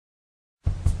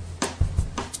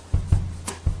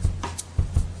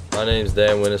My name's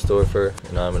Dan Winnesdorfer,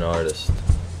 and I'm an artist.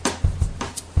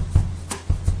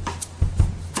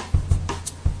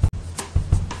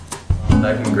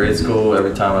 Back in grade school,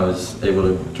 every time I was able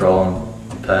to draw on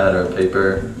a pad or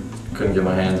paper, couldn't get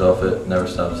my hands off it, never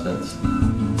stopped since.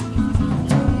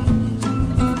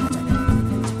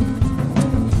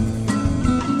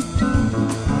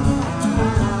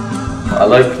 I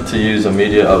like to use a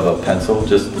media of a pencil,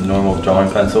 just a normal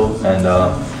drawing pencil, and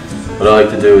what I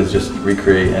like to do is just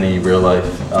recreate any real life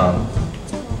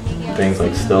things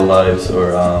like still lives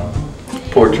or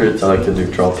portraits. I like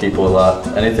to draw people a lot,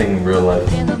 anything in real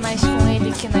life.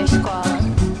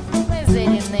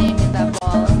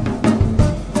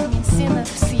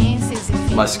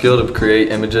 My skill to create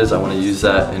images, I want to use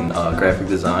that in graphic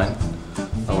design.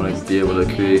 I want to be able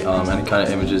to create any kind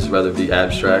of images, whether it be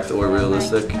abstract or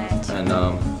realistic, and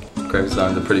graphic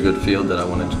design is a pretty good field that I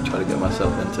want to try to get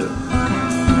myself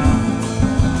into.